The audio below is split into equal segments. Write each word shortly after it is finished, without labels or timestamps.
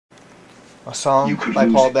A song You could by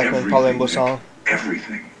lose Paul Beckman, Paul everything, Rainbow Nick. song.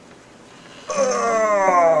 Everything.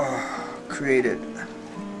 Created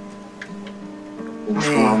What's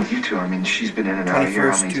May going on with you two? I mean, she's been in and out of here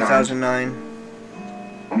how 21st, many 2009. times?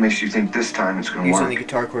 What makes you think this time it's going to work? Using the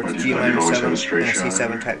guitar chords Or G you minor always 7 have a straight and a shot at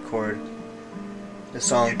C7 her? type chord. The You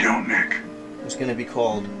song don't, Nick. is going to be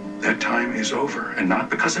called That time is over, and not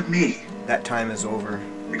because of me. That Time Is Over.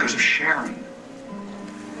 Because of Sharon.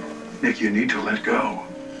 Nick, you need to let go.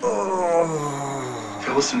 Oh.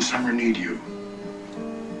 Phyllis and Summer need you.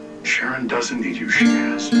 Sharon doesn't need you. She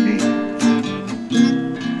has me.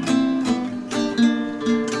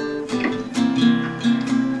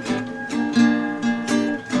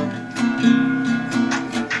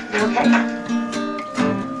 Okay.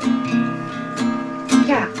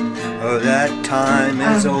 Yeah. Oh, that time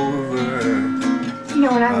is over. You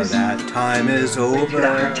know, when I Oh, was that time is going through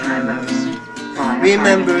that hard time, I over. was falling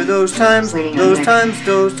Remember apart. those times, Leaning on those Nick.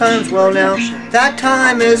 times, well now, that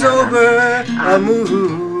time is over,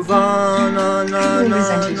 move on, really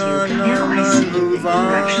resented you, but now I see that move you were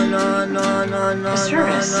actually on,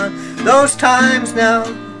 service. those times now,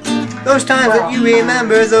 those times that you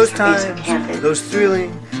remember, those for being so times, candid. those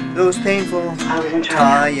thrilling, those painful, I wasn't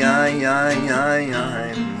trying to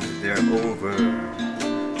they're over,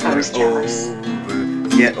 I was jealous.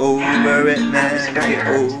 Get over it, I was man, very get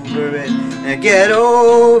hurt. over it. Get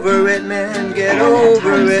over it, man, get And at over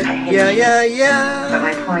times it. I hated Yeah, you. yeah, But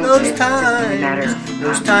my yeah. point Those is, it doesn't really matter,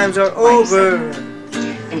 those times are like I said, over.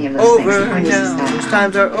 any of those things. Over The point is now, that those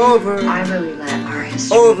times are over. I really let our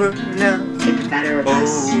history Over now. get the better of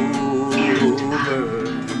us. Over.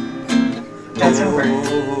 That's over.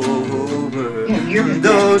 Over. You know, you're with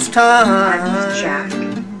Those Nick. I'm with Jack.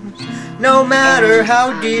 times, no matter And,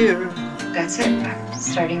 how dear. That's it. I'm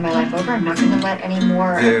starting my life over. I'm not going to let any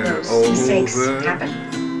more of They're those mistakes over. happen.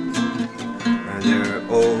 They're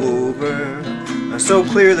over. So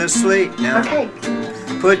clear the slate now. Okay.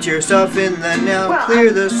 Put yourself in the now. Well,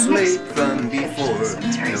 Clear the next slate week, from finish before. the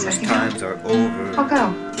cemetery so I Those can go. times are over. I'll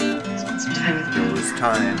go. Spend some time with you. Those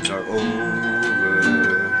times are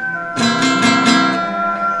over.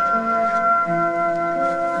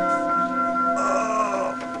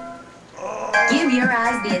 Give your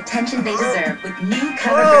eyes the attention they deserve with new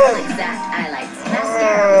CoverGirl Exact Eyelights.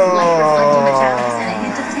 Mascara with light reflecting metallics and a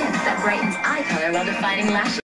hint of tint that brightens eye color while defining lashes.